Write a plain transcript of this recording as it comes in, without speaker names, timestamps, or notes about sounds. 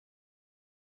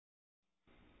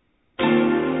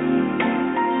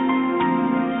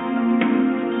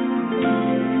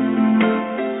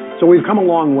So we've come a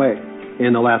long way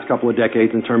in the last couple of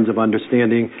decades in terms of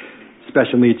understanding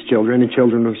special needs children and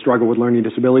children who struggle with learning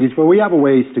disabilities, but we have a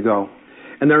ways to go.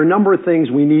 And there are a number of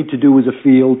things we need to do as a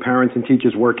field, parents and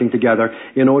teachers working together,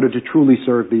 in order to truly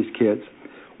serve these kids.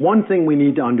 One thing we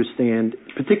need to understand,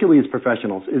 particularly as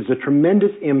professionals, is the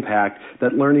tremendous impact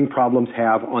that learning problems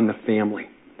have on the family.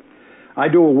 I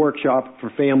do a workshop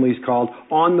for families called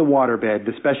On the Waterbed,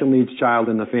 the special needs child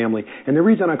in the family. And the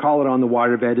reason I call it On the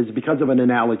Waterbed is because of an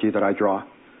analogy that I draw.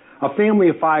 A family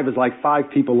of 5 is like 5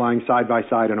 people lying side by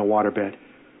side in a waterbed.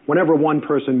 Whenever one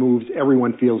person moves,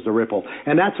 everyone feels the ripple.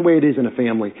 And that's the way it is in a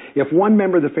family. If one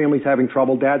member of the family's having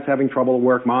trouble, dad's having trouble at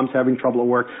work, mom's having trouble at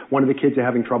work, one of the kids are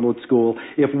having trouble at school,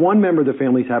 if one member of the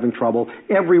family's having trouble,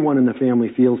 everyone in the family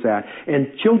feels that.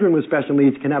 And children with special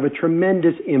needs can have a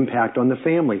tremendous impact on the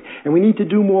family. And we need to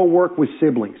do more work with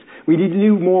siblings. We need to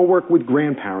do more work with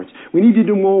grandparents. We need to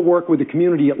do more work with the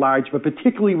community at large, but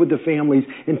particularly with the families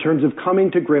in terms of coming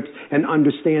to grips and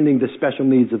understanding the special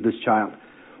needs of this child.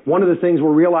 One of the things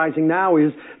we're realizing now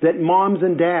is that moms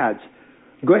and dads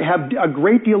have a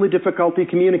great deal of difficulty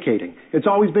communicating. It's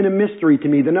always been a mystery to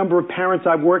me, the number of parents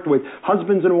I've worked with,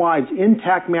 husbands and wives,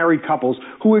 intact married couples,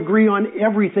 who agree on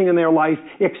everything in their life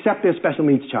except their special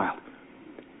needs child.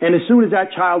 And as soon as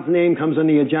that child's name comes on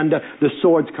the agenda, the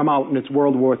swords come out and it's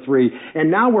World War III.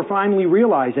 And now we're finally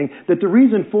realizing that the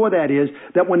reason for that is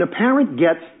that when a parent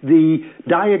gets the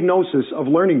diagnosis of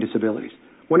learning disabilities,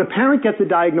 when a parent gets a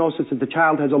diagnosis that the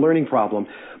child has a learning problem,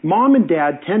 mom and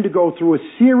dad tend to go through a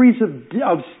series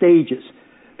of stages.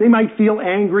 They might feel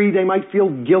angry, they might feel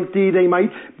guilty, they might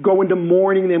go into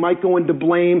mourning, they might go into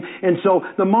blame. And so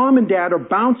the mom and dad are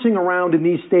bouncing around in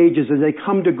these stages as they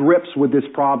come to grips with this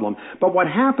problem. But what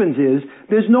happens is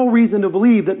there's no reason to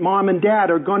believe that mom and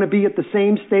dad are going to be at the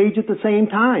same stage at the same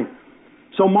time.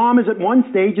 So mom is at one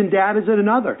stage and dad is at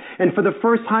another. And for the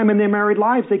first time in their married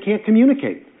lives, they can't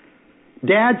communicate.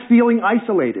 Dad's feeling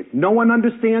isolated. No one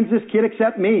understands this kid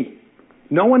except me.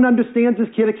 No one understands this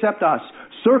kid except us.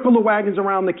 Circle the wagons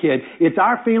around the kid. It's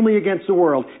our family against the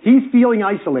world. He's feeling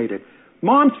isolated.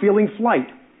 Mom's feeling flight.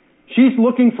 She's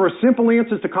looking for simple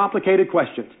answers to complicated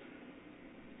questions.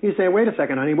 You say, wait a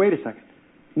second, honey, wait a second.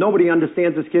 Nobody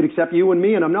understands this kid except you and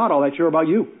me, and I'm not all that sure about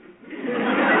you.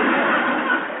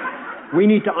 We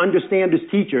need to understand as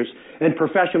teachers and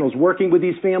professionals working with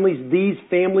these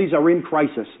families are in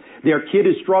crisis. Their kid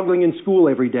is struggling in school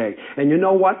every day. And you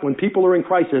know what? When people are in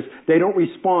crisis, they don't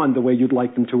respond the way you'd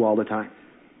like them to all the time.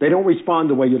 They don't respond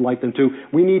the way you'd like them to.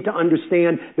 We need to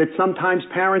understand that sometimes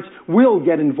parents will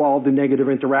get involved in negative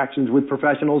interactions with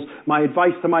professionals. My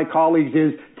advice to my colleagues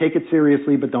is take it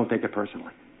seriously, but don't take it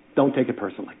personally. Don't take it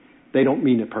personally. They don't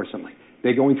mean it personally.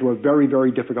 They're going through a very,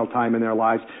 very difficult time in their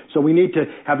lives. So we need to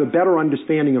have a better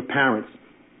understanding of parents.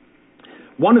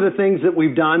 One of the things that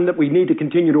we've done that we need to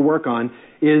continue to work on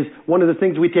is one of the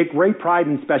things we take great pride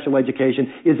in special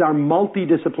education is our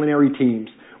multidisciplinary teams.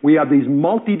 We have these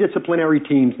multidisciplinary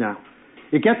teams now.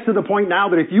 It gets to the point now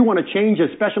that if you want to change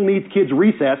a special needs kid's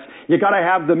recess, you got to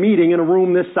have the meeting in a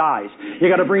room this size.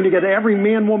 You got to bring together every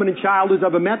man, woman, and child who's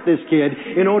ever met this kid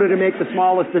in order to make the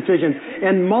smallest decisions.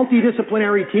 And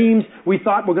multidisciplinary teams, we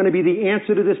thought were going to be the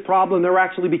answer to this problem. They're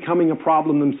actually becoming a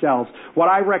problem themselves. What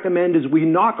I recommend is we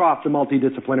knock off the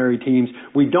multidisciplinary teams.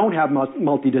 We don't have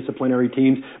multidisciplinary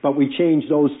teams, but we change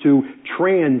those to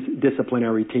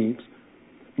transdisciplinary teams.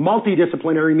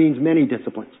 Multidisciplinary means many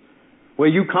disciplines. Where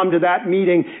you come to that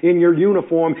meeting in your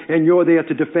uniform and you're there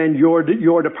to defend your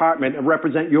department and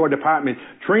represent your department.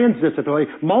 Transdisciplinary,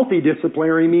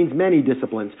 multidisciplinary means many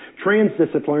disciplines.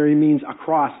 Transdisciplinary means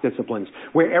across disciplines.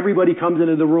 Where everybody comes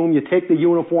into the room, you take the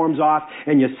uniforms off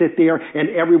and you sit there and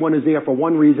everyone is there for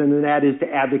one reason, and that is to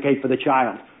advocate for the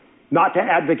child. Not to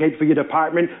advocate for your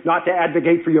department, not to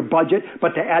advocate for your budget, but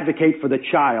to advocate for the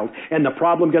child. And the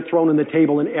problem gets thrown on the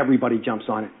table and everybody jumps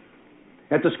on it.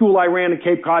 At the school I ran in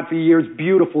Cape Cod for years,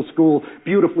 beautiful school,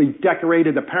 beautifully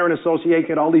decorated. The Parent Association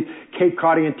had all these Cape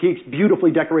Cod antiques,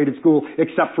 beautifully decorated school,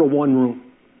 except for one room.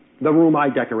 The room I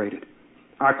decorated.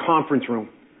 Our conference room.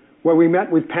 Where we met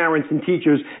with parents and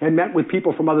teachers and met with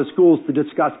people from other schools to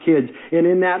discuss kids. And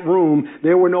in that room,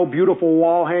 there were no beautiful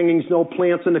wall hangings, no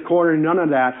plants in the corner, none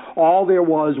of that. All there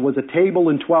was a table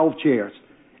and 12 chairs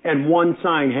and one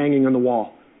sign hanging on the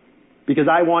wall. Because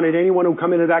I wanted anyone who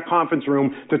come into that conference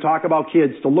room to talk about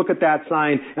kids to look at that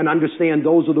sign and understand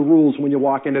those are the rules when you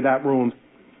walk into that room.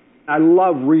 I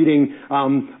love reading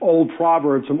old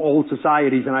proverbs from old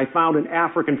societies, and I found an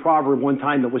African proverb one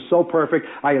time that was so perfect,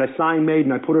 I had a sign made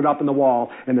and I put it up on the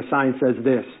wall, and the sign says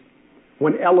this: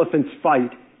 when elephants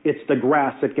fight, it's the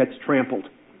grass that gets trampled.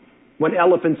 When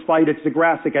elephants fight, it's the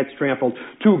grass that gets trampled.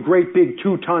 Two great big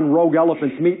 2-ton rogue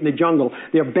elephants meet in the jungle.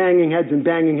 They're banging heads and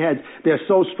banging heads. They're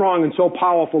so strong and so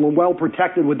powerful and well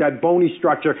protected with that bony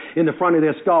structure in the front of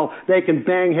their skull. They can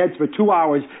bang heads for 2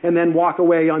 hours and then walk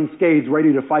away unscathed,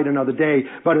 ready to fight another day.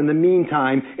 But in the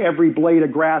meantime, every blade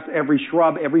of grass, every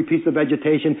shrub, every piece of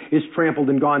vegetation is trampled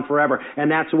and gone forever.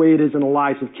 And that's the way it is in the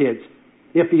lives of kids.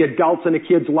 If the adults in a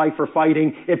kid's life are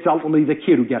fighting, it's ultimately the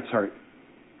kid who gets hurt.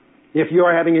 If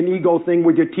you're having an ego thing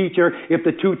with your teacher, if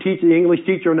the two teachers, the English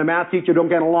teacher and the math teacher, don't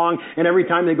get along, and every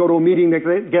time they go to a meeting they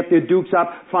get their dukes up,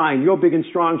 fine, you're big and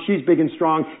strong, she's big and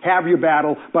strong, have your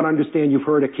battle, but understand you've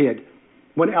hurt a kid.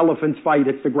 When elephants fight,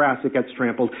 it's the grass that gets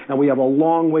trampled, and we have a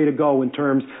long way to go in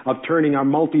terms of turning our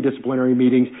multidisciplinary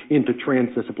meetings into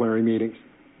transdisciplinary meetings.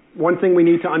 One thing we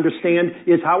need to understand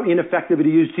is how ineffective it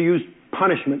is to use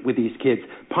punishment with these kids.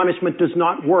 Punishment does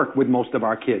not work with most of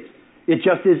our kids. It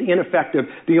just is ineffective.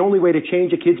 The only way to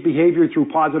change a kid's behavior is through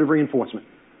positive reinforcement.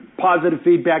 Positive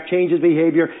feedback changes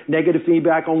behavior. Negative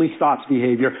feedback only stops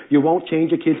behavior. You won't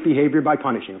change a kid's behavior by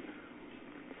punishing him.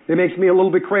 It makes me a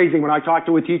little bit crazy when I talk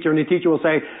to a teacher and the teacher will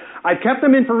say, I've kept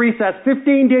him in for recess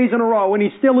 15 days in a row and he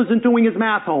still isn't doing his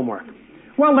math homework.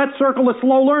 Well, let's circle a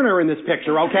slow learner in this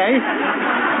picture, okay?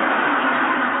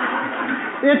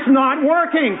 It's not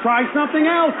working. Try something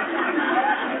else.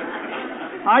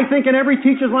 I think in every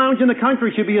teacher's lounge in the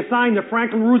country should be a sign that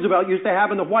Franklin Roosevelt used to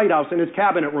have in the White House in his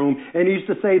cabinet room, and he used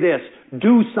to say this,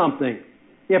 do something.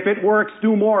 If it works,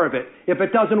 do more of it. If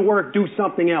it doesn't work, do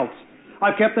something else.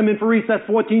 I've kept him in for recess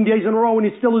 14 days in a row and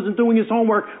he still isn't doing his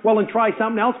homework. Well, then try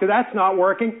something else because that's not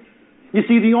working. You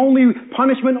see,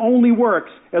 punishment only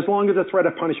works as long as the threat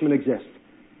of punishment exists.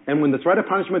 And when the threat of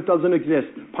punishment doesn't exist,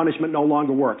 punishment no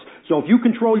longer works. So if you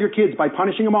control your kids by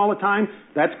punishing them all the time,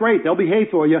 that's great. They'll behave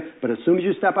for you. But as soon as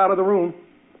you step out of the room,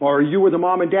 or you or the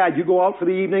mom and dad, you go out for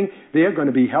the evening, they're going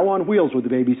to be hell on wheels with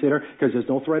the babysitter because there's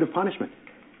no threat of punishment.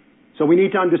 So we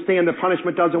need to understand that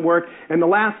punishment doesn't work. And the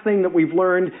last thing that we've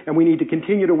learned and we need to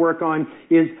continue to work on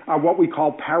is what we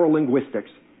call paralinguistics.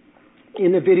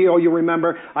 In the video, you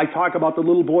remember, I talk about the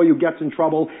little boy who gets in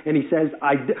trouble and he says,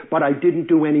 but I didn't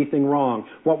do anything wrong.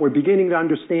 What we're beginning to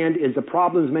understand is the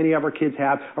problems many of our kids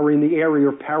have are in the area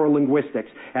of paralinguistics.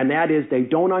 And that is they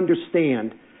don't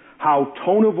understand how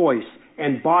tone of voice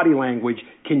and body language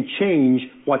can change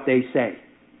what they say.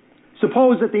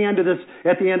 Suppose at the end of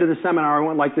the seminar I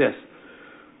went like this.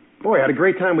 Boy, I had a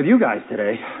great time with you guys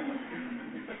today.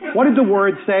 What did the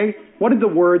word say? What did the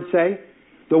word say?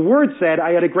 The word said,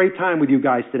 I had a great time with you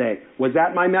guys today. Was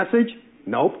that my message?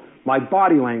 Nope. My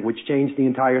body language changed the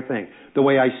entire thing. The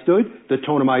way I stood, the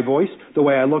tone of my voice, the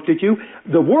way I looked at you.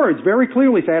 The words very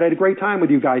clearly said, I had a great time with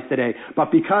you guys today.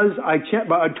 But because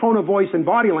a tone of voice and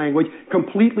body language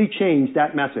completely changed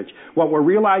that message. What we're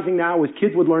realizing now is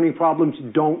kids with learning problems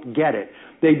don't get it.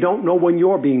 They don't know when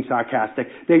you're being sarcastic.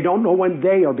 They don't know when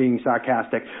they are being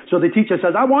sarcastic. So the teacher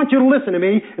says, I want you to listen to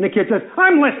me. And the kid says,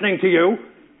 I'm listening to you.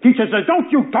 Teacher says, don't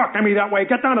you talk to me that way.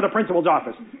 Get down to the principal's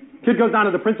office. Kid goes down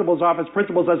to the principal's office.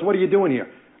 Principal says, what are you doing here?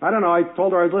 I don't know. I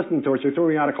told her I was listening to her. She threw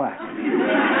me out of class.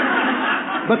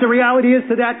 But the reality is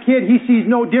to that kid, he sees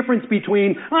no difference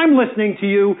between I'm listening to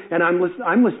you and I'm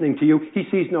listening to you. He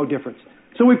sees no difference.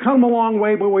 So we've come a long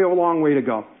way, but we have a long way to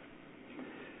go.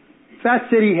 Fat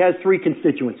City has 3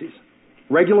 constituencies: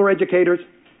 regular educators,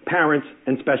 parents,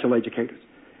 and special educators.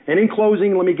 And in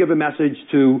closing, let me give a message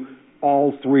to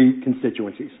all 3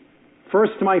 constituencies.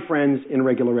 First, to my friends in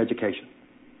regular education.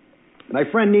 My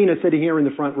friend Nina, sitting here in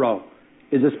the front row,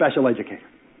 is a special educator.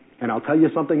 And I'll tell you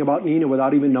something about Nina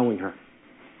without even knowing her.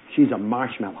 She's a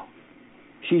marshmallow.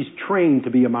 She's trained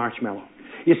to be a marshmallow.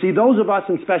 You see, those of us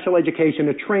in special education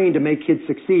are trained to make kids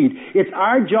succeed. It's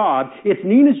our job, it's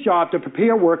Nina's job to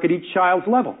prepare work at each child's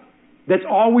level. That's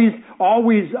always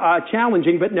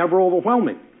challenging but never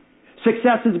overwhelming.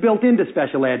 Success is built into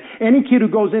special ed. Any kid who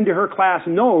goes into her class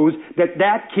knows that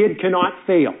that kid cannot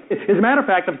fail. As a matter of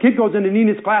fact, if a kid goes into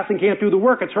Nina's class and can't do the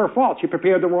work, it's her fault. She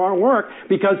prepared the wrong work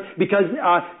because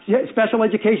special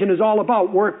education is all about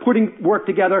putting work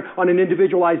together on an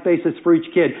individualized basis for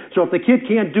each kid. So if the kid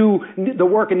can't do the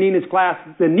work in Nina's class,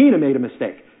 then Nina made a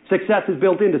mistake. Success is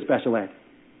built into special ed.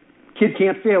 Kid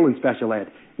can't fail in special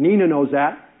ed. Nina knows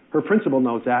that. Her principal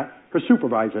knows that. Her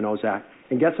supervisor knows that.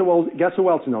 And guess who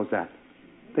else knows that?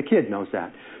 The kid knows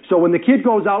that. So when the kid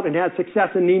goes out and has success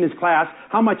in Nina's class,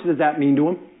 how much does that mean to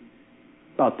him?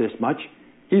 About this much.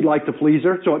 He'd like to please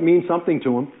her, so it means something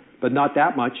to him, but not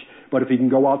that much. But if he can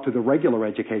go out to the regular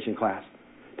education class,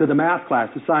 to the math class,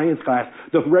 the science class,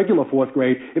 the regular 4th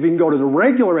grade, if he can go to the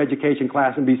regular education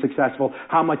class and be successful,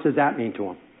 how much does that mean to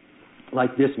him?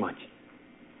 Like this much.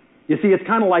 You see, it's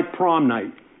kind of like prom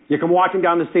night. You come walking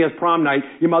down the stairs prom night,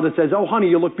 your mother says, "Oh, honey,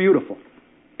 you look beautiful."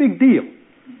 Big deal.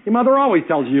 Your mother always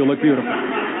tells you look beautiful.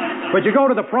 But you go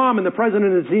to the prom and the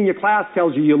president of the senior class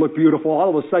tells you look beautiful.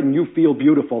 All of a sudden you feel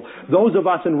beautiful. Those of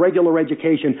us in regular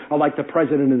education are like the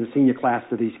president of the senior class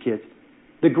to these kids.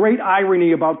 The great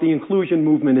irony about the inclusion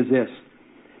movement is this.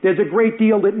 There's a great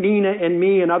deal that Nina and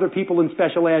me and other people in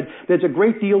special ed, there's a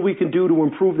great deal we can do to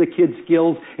improve the kids'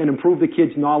 skills and improve the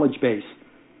kids' knowledge base.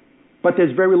 But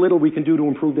there's very little we can do to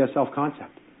improve their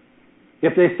self-concept.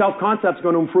 If their self-concept's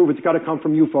going to improve, it's got to come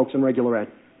from you folks in regular ed.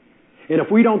 And if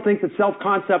we don't think that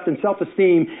self-concept and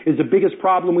self-esteem is the biggest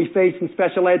problem we face in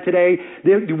special ed today,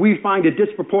 we find a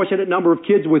disproportionate number of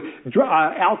kids with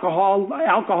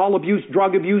alcohol abuse,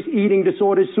 drug abuse, eating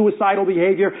disorders, suicidal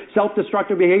behavior,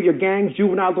 self-destructive behavior, gangs,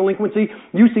 juvenile delinquency.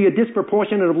 You see a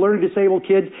disproportionate of learning disabled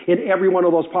kids in every one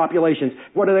of those populations.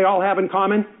 What do they all have in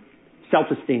common?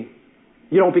 Self-esteem.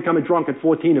 You don't become a drunk at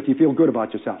 14 if you feel good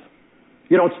about yourself.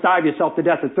 You don't starve yourself to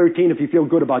death at 13 if you feel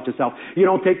good about yourself. You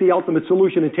don't take the ultimate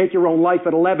solution and take your own life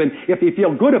at 11 if you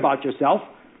feel good about yourself.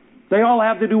 They all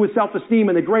have to do with self-esteem,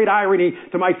 and the great irony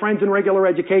to my friends in regular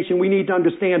education, we need to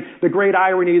understand the great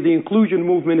irony of the inclusion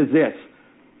movement is this.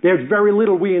 There's very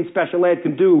little we in special ed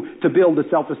can do to build the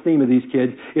self-esteem of these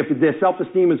kids. If their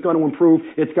self-esteem is going to improve,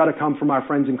 it's got to come from our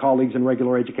friends and colleagues in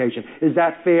regular education. Is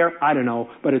that fair? I don't know,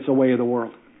 but it's the way of the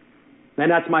world. And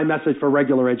that's my message for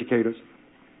regular educators.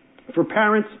 For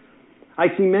parents, I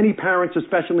see many parents of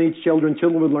special needs children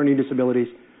with learning disabilities,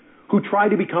 who try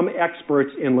to become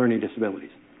experts in learning disabilities.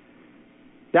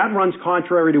 That runs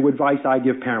contrary to advice I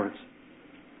give parents.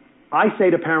 I say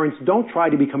to parents, don't try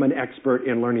to become an expert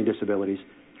in learning disabilities.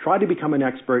 Try to become an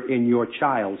expert in your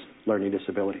child's learning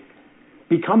disability.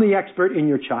 Become the expert in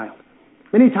your child.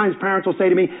 Many times parents will say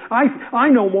to me, I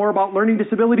know more about learning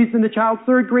disabilities than the child's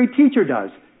third grade teacher does.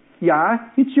 Yeah,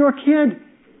 it's your kid.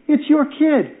 It's your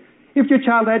kid. If your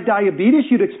child had diabetes,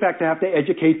 you'd expect to have to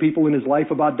educate people in his life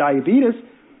about diabetes.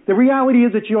 The reality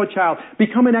is it's your child.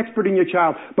 Become an expert in your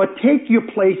child, but take your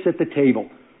place at the table.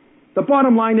 The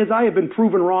bottom line is I have been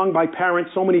proven wrong by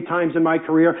parents so many times in my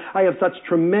career. I have such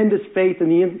tremendous faith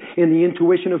in the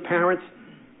intuition of parents.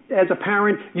 As a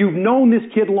parent, you've known this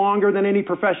kid longer than any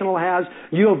professional has.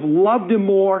 You have loved him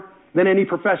more than any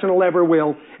professional ever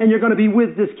will, and you're going to be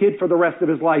with this kid for the rest of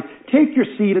his life. Take your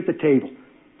seat at the table.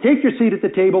 Take your seat at the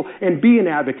table and be an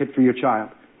advocate for your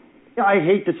child. I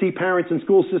hate to see parents and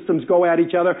school systems go at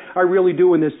each other. I really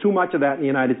do, and there's too much of that in the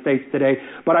United States today.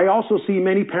 But I also see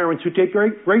many parents who take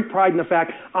great pride in the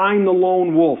fact, I'm the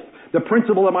lone wolf. The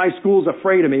principal of my school is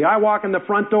afraid of me. I walk in the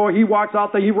front door, he runs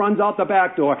out the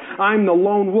back door. I'm the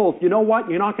lone wolf. You know what?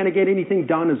 You're not going to get anything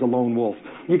done as a lone wolf.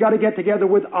 You got to get together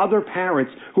with other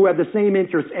parents who have the same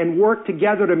interests and work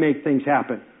together to make things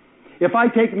happen. If I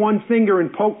take one finger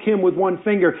and poke Kim with one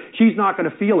finger, she's not going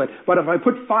to feel it. But if I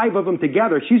put 5 of them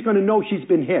together, she's going to know she's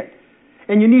been hit.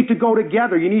 And you need to go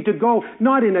together. You need to go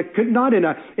not in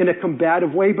a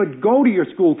combative way, but go to your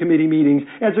school committee meetings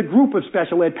as a group of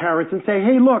special ed parents and say,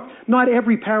 hey, look, not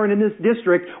every parent in this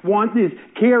district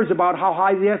cares about how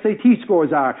high the SAT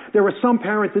scores are. There are some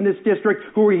parents in this district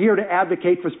who are here to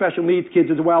advocate for special needs kids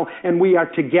as well, and we are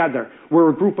together.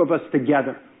 We're a group of us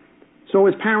together. So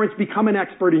as parents, become an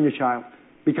expert in your child.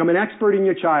 Become an expert in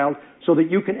your child so that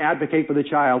you can advocate for the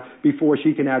child before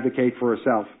she can advocate for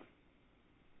herself.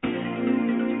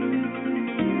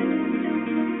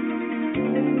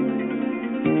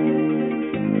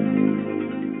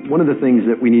 One of the things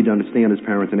that we need to understand as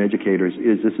parents and educators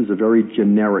is this is a very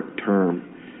generic term.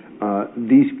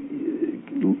 These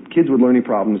kids with learning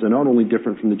problems are not only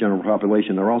different from the general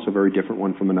population, they're also very different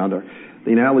one from another.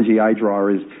 The analogy I draw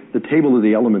is the table of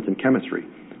the elements in chemistry,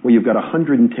 where you've got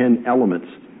 110 elements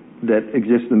that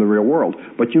exist in the real world,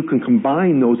 but you can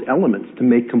combine those elements to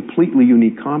make completely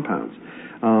unique compounds.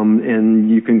 And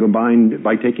you can combine,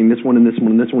 by taking this one and this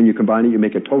one and this one, you combine it, you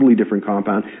make a totally different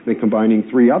compound than combining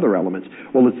 3 other elements.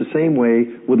 Well, it's the same way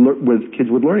with kids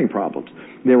with learning problems.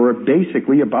 There are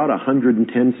basically about 110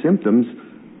 symptoms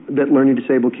that learning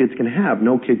disabled kids can have.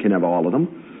 No kid can have all of them.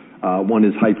 One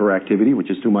is hyperactivity,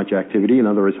 which is too much activity.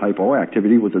 Another is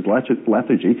hypoactivity, which is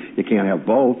lethargy. You can't have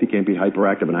both. You can't be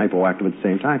hyperactive and hypoactive at the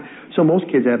same time. So most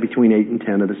kids have between 8 and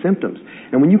 10 of the symptoms.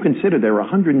 And when you consider there are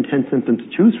 110 symptoms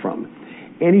to choose from,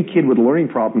 any kid with a learning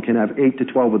problem can have 8 to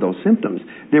 12 of those symptoms.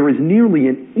 There is nearly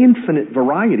an infinite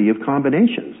variety of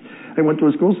combinations. I went to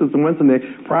a school system once and they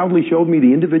proudly showed me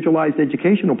the individualized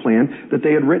educational plan that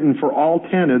they had written for all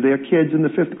 10 of their kids in the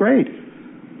 5th grade.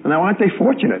 Now, aren't they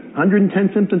fortunate? 110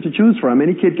 symptoms to choose from.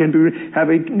 Any kid can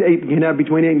have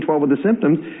between 8 and 12 of the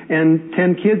symptoms, and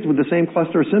 10 kids with the same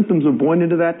cluster of symptoms were born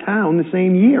into that town the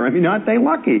same year. I mean, aren't they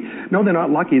lucky? No, they're not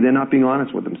lucky. They're not being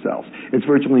honest with themselves. It's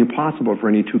virtually impossible for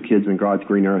any two kids in God's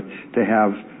green earth to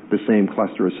have the same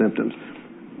cluster of symptoms.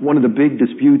 One of the big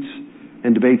disputes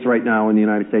and debates right now in the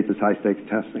United States is high-stakes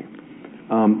testing.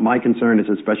 My concern as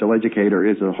a special educator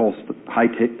is a whole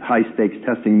high-stakes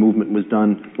testing movement was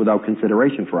done without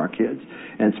consideration for our kids,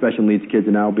 and special needs kids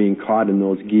are now being caught in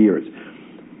those gears.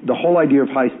 The whole idea of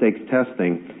high-stakes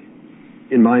testing,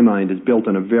 in my mind, is built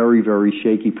on a very, very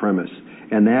shaky premise,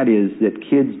 and that is that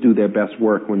kids do their best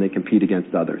work when they compete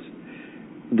against others.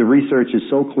 The research is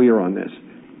so clear on this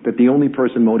that the only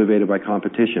person motivated by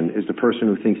competition is the person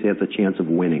who thinks he has a chance of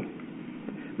winning.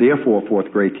 Therefore,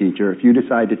 fourth grade teacher, if you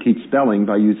decide to teach spelling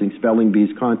by using spelling bees,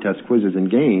 contests, quizzes,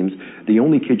 and games, the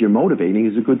only kid you're motivating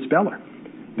is a good speller.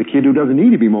 The kid who doesn't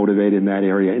need to be motivated in that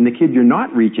area, and the kid you're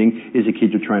not reaching is a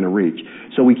kid you're trying to reach.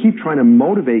 So we keep trying to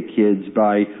motivate kids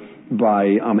by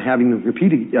having them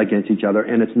compete against each other,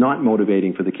 and it's not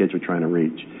motivating for the kids we're trying to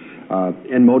reach.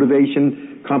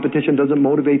 And competition doesn't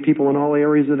motivate people in all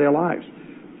areas of their lives.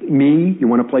 You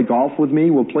want to play golf with me?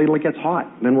 We'll play till it gets hot.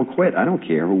 Then we'll quit. I don't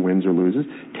care who wins or loses.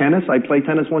 Tennis, I play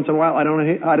tennis once in a while. I don't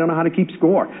know how to keep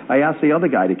score. I ask the other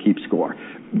guy to keep score.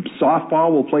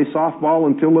 Softball, we'll play softball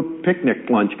until the picnic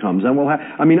lunch comes. And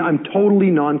I'm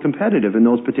totally non-competitive in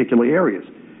those particular areas.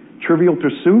 Trivial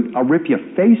Pursuit, I'll rip your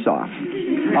face off.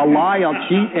 I'll lie, I'll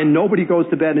cheat, and nobody goes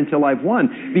to bed until I've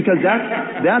won. Because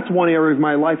that's one area of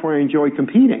my life where I enjoy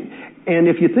competing. And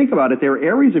if you think about it, there are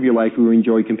areas of your life where you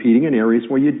enjoy competing and areas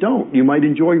where you don't. You might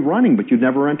enjoy running, but you'd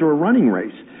never enter a running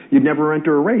race. You'd never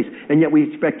enter a race. And yet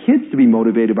we expect kids to be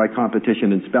motivated by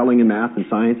competition in spelling and math and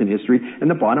science and history.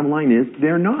 And the bottom line is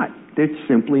they're not. They're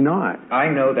simply not. I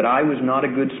know that I was not a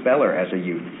good speller as a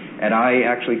youth. And I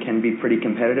actually can be pretty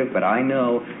competitive, but I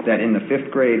know that in the 5th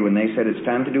grade when they said it's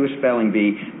time to do a spelling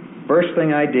bee, first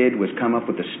thing I did was come up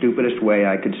with the stupidest way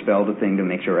I could spell the thing to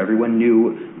make sure everyone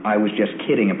knew I was just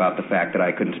kidding about the fact that I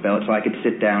couldn't spell it, so I could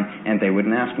sit down and they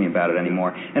wouldn't ask me about it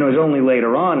anymore. And it was only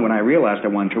later on when I realized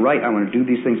I wanted to write, I want to do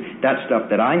these things, that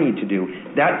stuff that I need to do,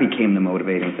 that became the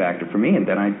motivating factor for me, and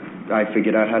then I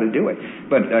figured out how to do it.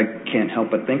 But I can't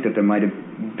help but think that there might have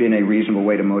been a reasonable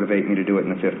way to motivate me to do it in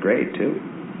the 5th grade, too.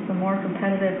 The more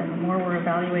competitive and the more we're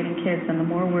evaluating kids and the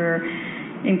more we're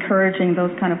encouraging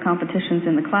those kind of competitions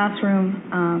in the classroom,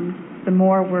 the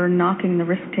more we're knocking the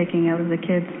risk-taking out of the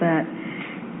kids that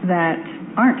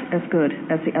aren't as good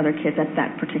as the other kids at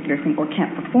that particular thing or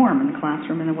can't perform in the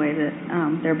classroom in the way that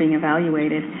they're being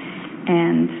evaluated.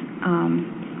 And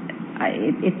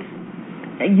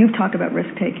you've talked about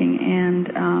risk-taking,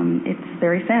 and it's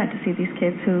very sad to see these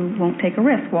kids who won't take a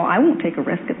risk. Well, I won't take a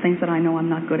risk at things that I know I'm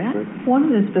not good at. One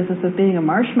of this business of being a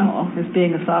marshmallow is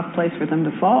being a soft place for them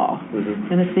to fall.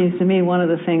 Mm-hmm. And it seems to me one of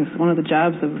the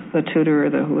jobs of the tutor or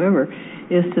the whoever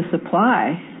is to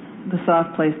supply the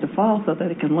soft place to fall so that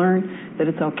it can learn that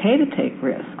it's okay to take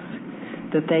risks,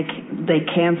 that they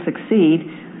can succeed,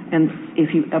 and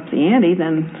if you up the ante,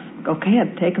 then go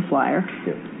ahead, take a flyer.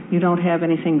 Yeah. You don't have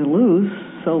anything to lose,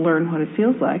 so learn what it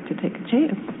feels like to take a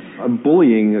chance.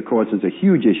 Bullying, of course, is a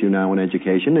huge issue now in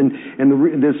education,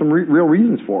 and there's some real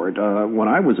reasons for it. When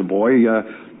I was a boy,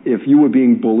 if you were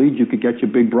being bullied, you could get your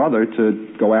big brother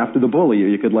to go after the bully, or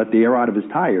you could let the air out of his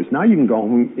tires. Now you can go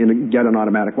home and get an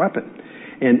automatic weapon.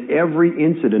 And every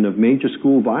incident of major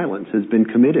school violence has been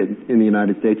committed in the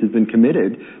United States, has been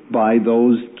committed by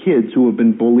those kids who have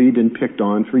been bullied and picked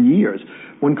on for years.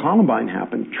 When Columbine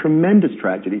happened, tremendous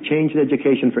tragedy, changed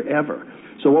education forever.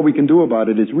 So what we can do about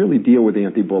it is really deal with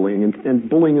anti-bullying, and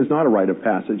bullying is not a rite of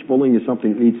passage. Bullying is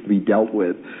something that needs to be dealt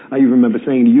with. I even remember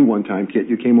saying to you one time, Kit,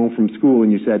 you came home from school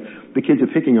and you said, the kids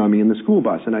are picking on me in the school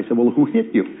bus. And I said, well, who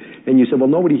hit you? And you said, well,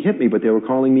 nobody hit me, but they were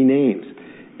calling me names.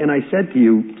 And I said to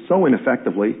you so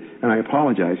ineffectively, and I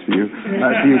apologize for you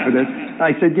for this,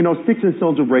 I said, sticks and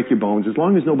stones will break your bones. As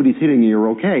long as nobody's hitting you, you're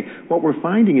okay. What we're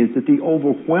finding is that the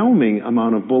overwhelming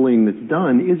amount of bullying that's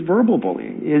done is verbal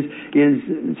bullying, is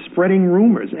spreading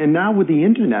rumors. And now with the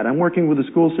Internet, I'm working with a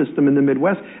school system in the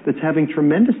Midwest that's having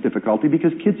tremendous difficulty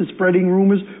because kids are spreading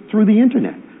rumors through the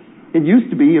Internet. It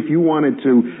used to be if you wanted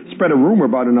to spread a rumor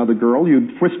about another girl,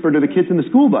 you'd whisper to the kids in the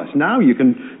school bus. Now you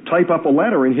can type up a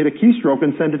letter and hit a keystroke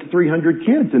and send it to 300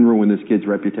 kids and ruin this kid's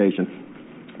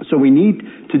reputation. So we need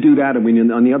to do that,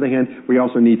 and on the other hand, we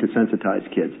also need to sensitize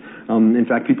kids. In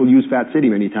fact, people use Fat City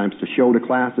many times to show to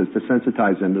classes, to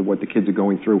sensitize them to what the kids are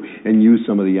going through and use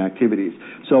some of the activities.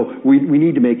 So we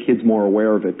need to make kids more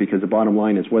aware of it, because the bottom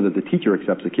line is whether the teacher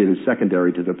accepts the kid is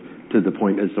secondary to the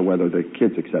point as to whether the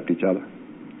kids accept each other.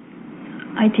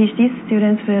 I teach these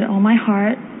students with all my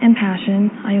heart and passion.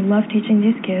 I love teaching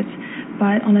these kids,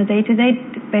 but on a day-to-day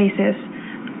basis,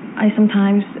 I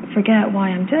sometimes forget why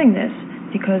I'm doing this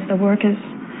because the work is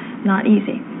not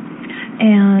easy.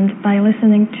 And by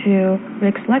listening to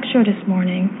Rick's lecture this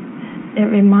morning, it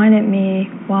reminded me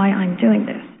why I'm doing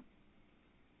this.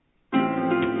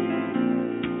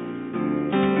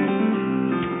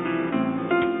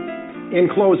 In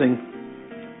closing,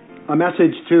 a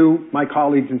message to my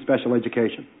colleagues in special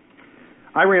education.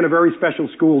 I ran a very special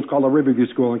school called the Riverview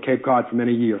School in Cape Cod for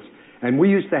many years, and we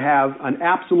used to have an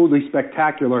absolutely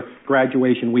spectacular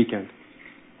graduation weekend.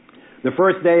 The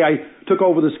first day I took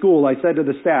over the school, I said to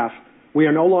the staff, we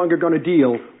are no longer going to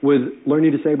deal with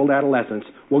learning disabled adolescents.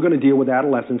 We're going to deal with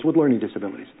adolescents with learning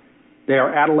disabilities. They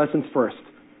are adolescents first.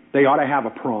 They ought to have a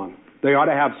prom. They ought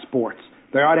to have sports.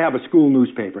 They ought to have a school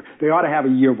newspaper. They ought to have a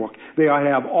yearbook. They ought to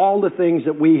have all the things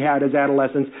that we had as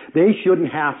adolescents. They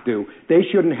shouldn't have to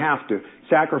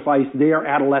sacrifice their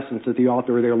adolescence at the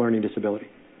altar of their learning disability.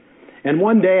 And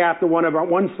one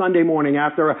Sunday morning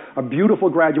after a beautiful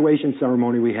graduation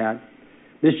ceremony we had,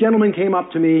 this gentleman came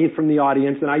up to me from the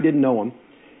audience, and I didn't know him.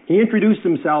 He introduced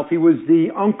himself. He was the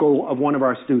uncle of one of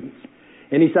our students.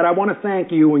 And he said, I want to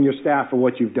thank you and your staff for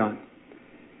what you've done.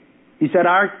 He said,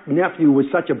 our nephew was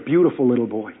such a beautiful little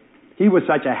boy. He was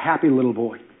such a happy little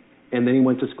boy. And then he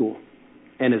went to school,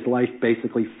 and his life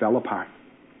basically fell apart.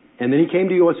 And then he came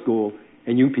to your school,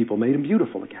 and you people made him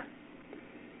beautiful again.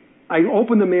 I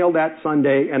opened the mail that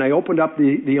Sunday, and I opened up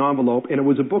the envelope, and it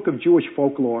was a book of Jewish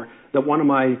folklore that one of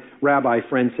my rabbi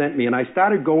friends sent me. And I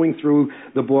started going through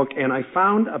the book, and I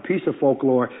found a piece of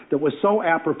folklore that was so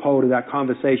apropos to that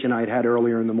conversation I had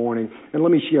earlier in the morning. And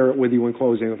let me share it with you in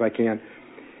closing if I can.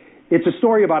 It's a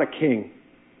story about a king.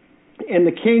 And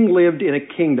the king lived in a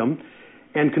kingdom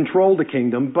and controlled the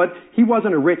kingdom, but he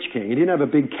wasn't a rich king. He didn't have a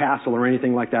big castle or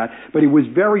anything like that, but he was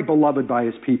very beloved by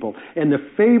his people. And his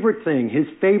favorite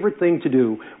thing to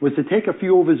do was to take a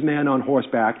few of his men on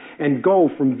horseback and go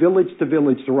from village to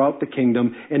village throughout the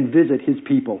kingdom and visit his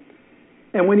people.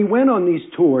 And when he went on these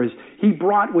tours, he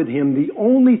brought with him the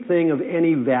only thing of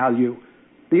any value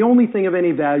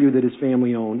that his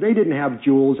family owned. They didn't have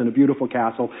jewels and a beautiful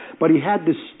castle, but he had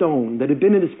this stone that had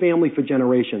been in his family for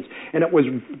generations. And it was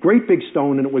a great big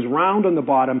stone, and it was round on the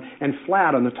bottom and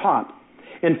flat on the top.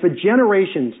 And for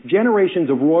generations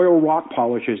of royal rock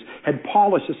polishers had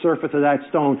polished the surface of that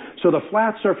stone, so the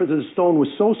flat surface of the stone was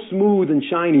so smooth and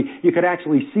shiny you could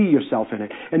actually see yourself in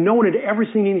it. And no one had ever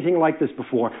seen anything like this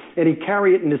before. And he'd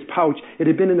carry it in his pouch. It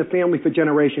had been in the family for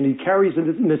generations. He carries it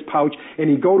in his pouch, and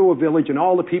he'd go to a village, and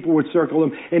all the people would circle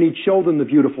him, and he'd show them the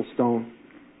beautiful stone.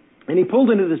 And he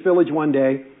pulled into this village one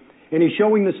day, and he's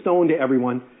showing the stone to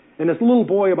everyone. And this little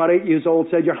boy, about 8 years old,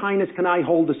 said, Your Highness, can I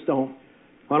hold the stone?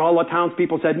 And all the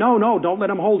townspeople said, no, don't let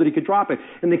him hold it. He could drop it.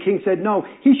 And the king said, no,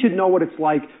 he should know what it's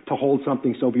like to hold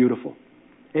something so beautiful.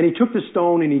 And he took the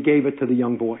stone and he gave it to the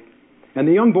young boy. And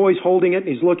the young boy's holding it and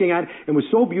he's looking at it, and it was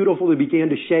so beautiful it began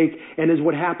to shake. And as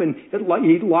what happened,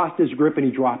 he lost his grip and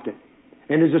he dropped it.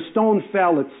 And as the stone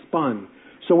fell, it spun.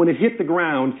 So when it hit the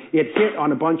ground, it hit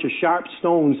on a bunch of sharp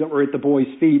stones that were at the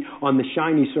boy's feet on the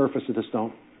shiny surface of the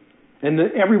stone. And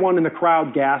everyone in the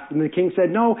crowd gasped, and the king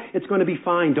said, no, it's going to be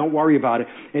fine, don't worry about it.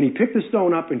 And he picked the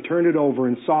stone up and turned it over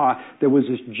and saw there was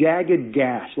this jagged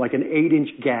gash, like an 8-inch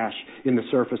gash in the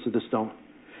surface of the stone.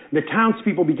 The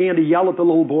townspeople began to yell at the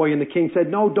little boy, and the king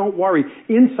said, no, don't worry.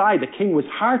 Inside, the king was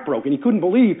heartbroken. He couldn't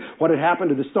believe what had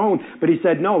happened to the stone, but he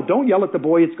said, no, don't yell at the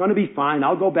boy, it's going to be fine.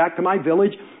 I'll go back to my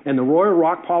village, and the royal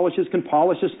rock polishers can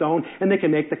polish the stone, and they can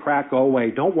make the crack go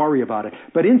away. Don't worry about it.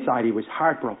 But inside, he was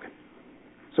heartbroken.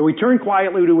 So he turned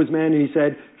quietly to his men and he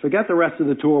said, forget the rest of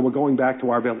the tour, we're going back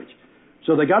to our village.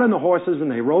 So they got on the horses and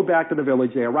they rode back to the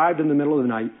village. They arrived in the middle of the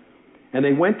night and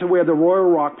they went to where the royal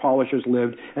rock polishers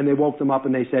lived, and they woke them up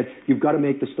and they said, you've got to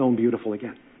make the stone beautiful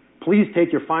again. Please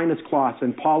take your finest cloths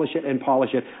and polish it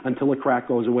until the crack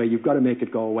goes away. You've got to make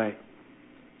it go away.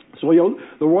 So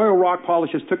the royal rock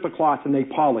polishers took the cloths and they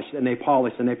polished and they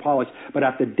polished and they polished. But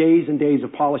after days and days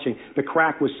of polishing, the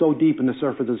crack was so deep in the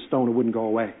surface of the stone it wouldn't go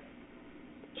away.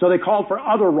 So they called for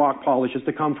other rock polishers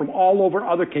to come from all over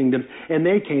other kingdoms, and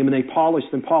they came and they polished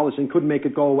and couldn't make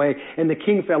it go away. And the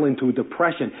king fell into a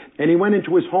depression, and he went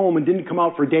into his home and didn't come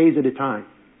out for days at a time.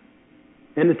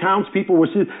 And the townspeople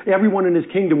everyone in his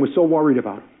kingdom was so worried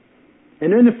about him.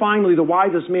 And then finally, the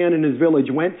wisest man in his village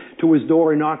went to his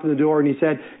door and knocked on the door, and he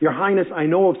said, Your Highness, I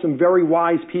know of some very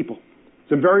wise people,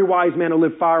 some very wise men who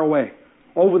live far away,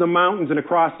 over the mountains and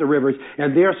across the rivers,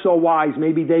 and they're so wise,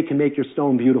 maybe they can make your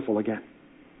stone beautiful again.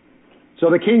 So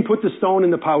the king put the stone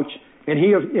in the pouch, And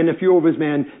he and a few of his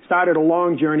men started a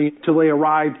long journey till they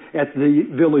arrived at the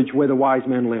village where the wise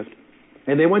men lived.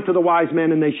 And they went to the wise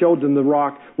men and they showed them the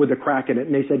rock with a crack in it.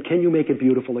 And they said, can you make it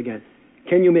beautiful again?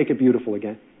 Can you make it beautiful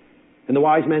again? And the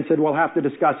wise men said, we'll have to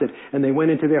discuss it. And they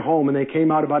went into their home and they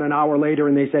came out about an hour later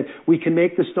and they said, we can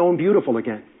make the stone beautiful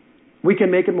again. We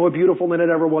can make it more beautiful than it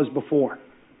ever was before.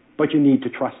 But you need to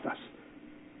trust us.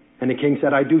 And the king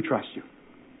said, I do trust you.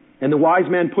 And the wise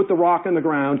men put the rock on the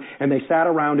ground and they sat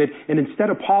around it, and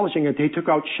instead of polishing it, they took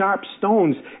out sharp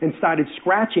stones and started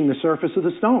scratching the surface of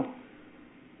the stone.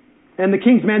 And the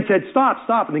king's men said, stop,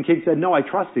 stop. And the king said, no, I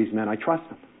trust these men. I trust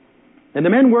them. And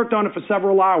the men worked on it for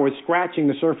several hours, scratching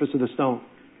the surface of the stone.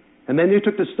 And then they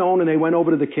took the stone and they went over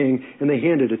to the king and they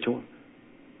handed it to him.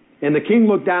 And the king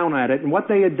looked down at it, and what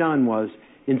they had done was,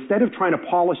 instead of trying to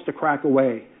polish the crack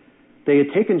away, they had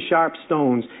taken sharp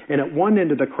stones, and at one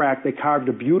end of the crack they carved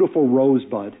a beautiful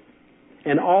rosebud.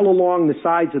 And all along the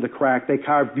sides of the crack they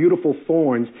carved beautiful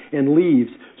thorns and leaves.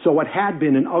 So what had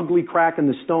been an ugly crack in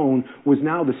the stone was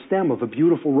now the stem of a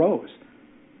beautiful rose.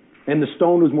 And the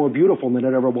stone was more beautiful than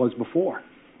it ever was before.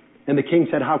 And the king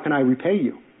said, how can I repay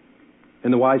you?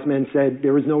 And the wise men said,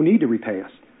 there is no need to repay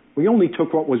us. We only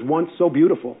took what was once so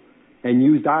beautiful and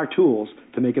used our tools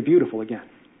to make it beautiful again.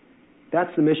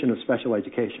 That's the mission of special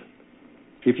education.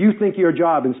 If you think your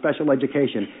job in special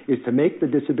education is to make the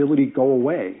disability go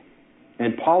away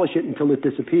and polish it until it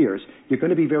disappears, you're going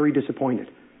to be very disappointed.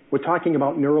 We're talking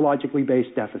about neurologically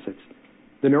based deficits.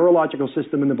 The neurological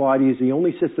system in the body is the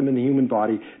only system in the human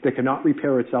body that cannot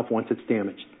repair itself once it's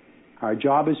damaged. Our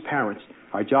job as parents,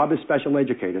 our job as special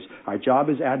educators, our job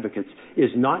as advocates is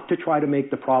not to try to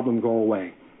make the problem go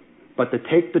away, but to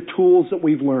take the tools that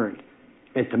we've learned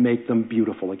and to make them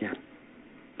beautiful again.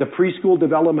 The preschool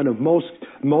development of most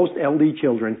LD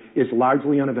children is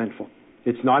largely uneventful.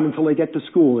 It's not until they get to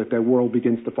school that their world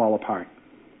begins to fall apart.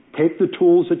 Take the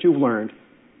tools that you've learned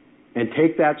and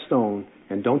take that stone,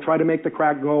 and don't try to make the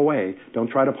crack go away. Don't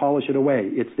try to polish it away.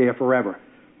 It's there forever.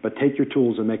 But take your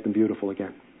tools and make them beautiful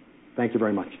again. Thank you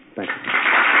very much. Thank you.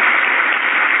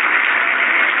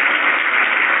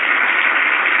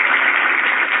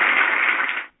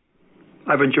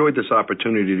 I've enjoyed this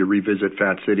opportunity to revisit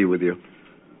Fat City with you.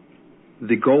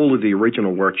 The goal of the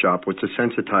original workshop was to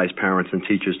sensitize parents and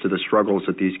teachers to the struggles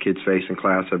that these kids face in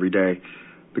class every day.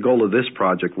 The goal of this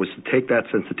project was to take that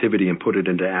sensitivity and put it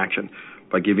into action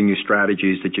by giving you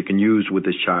strategies that you can use with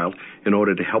this child in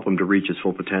order to help him to reach his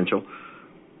full potential.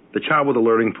 The child with a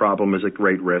learning problem is at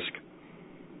great risk.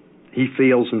 He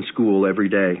fails in school every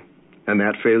day, and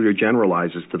that failure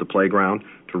generalizes to the playground,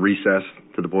 to recess,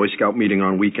 to the Boy Scout meeting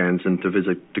on weekends, and to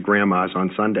visit to Grandma's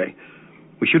on Sunday.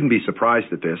 We shouldn't be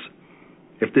surprised at this.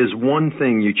 If there's one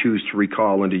thing you choose to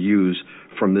recall and to use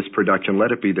from this production,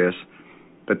 let it be this,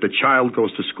 that the child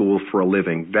goes to school for a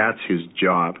living. That's his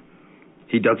job.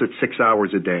 He does it 6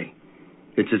 hours a day.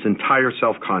 It's his entire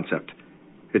self-concept.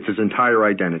 It's his entire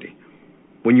identity.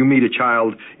 When you meet a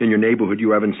child in your neighborhood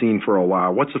you haven't seen for a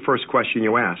while, what's the first question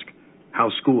you ask?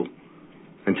 How's school?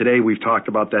 And today we've talked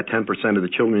about that 10% of the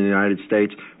children in the United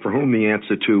States for whom the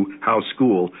answer to how's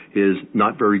school is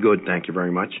not very good, thank you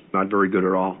very much, not very good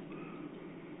at all.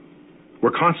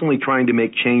 We're constantly trying to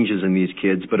make changes in these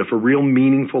kids, but if a real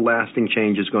meaningful, lasting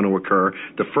change is going to occur,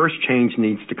 the first change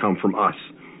needs to come from us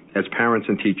as parents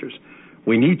and teachers.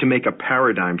 We need to make a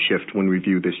paradigm shift when we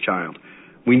view this child.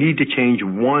 We need to change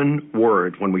one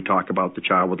word when we talk about the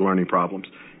child with learning problems.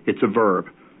 It's a verb.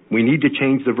 We need to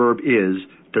change the verb is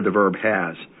to the verb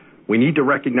has. We need to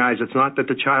recognize it's not that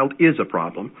the child is a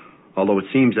problem, although it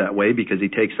seems that way because he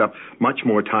takes up much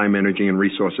more time, energy, and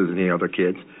resources than the other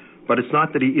kids. But it's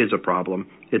not that he is a problem,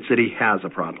 it's that he has a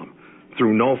problem,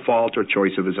 through no fault or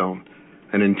choice of his own.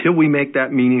 And until we make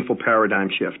that meaningful paradigm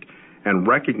shift and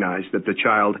recognize that the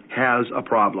child has a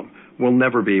problem, we'll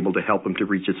never be able to help him to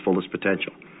reach his fullest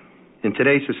potential. In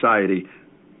today's society,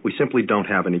 we simply don't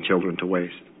have any children to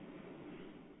waste.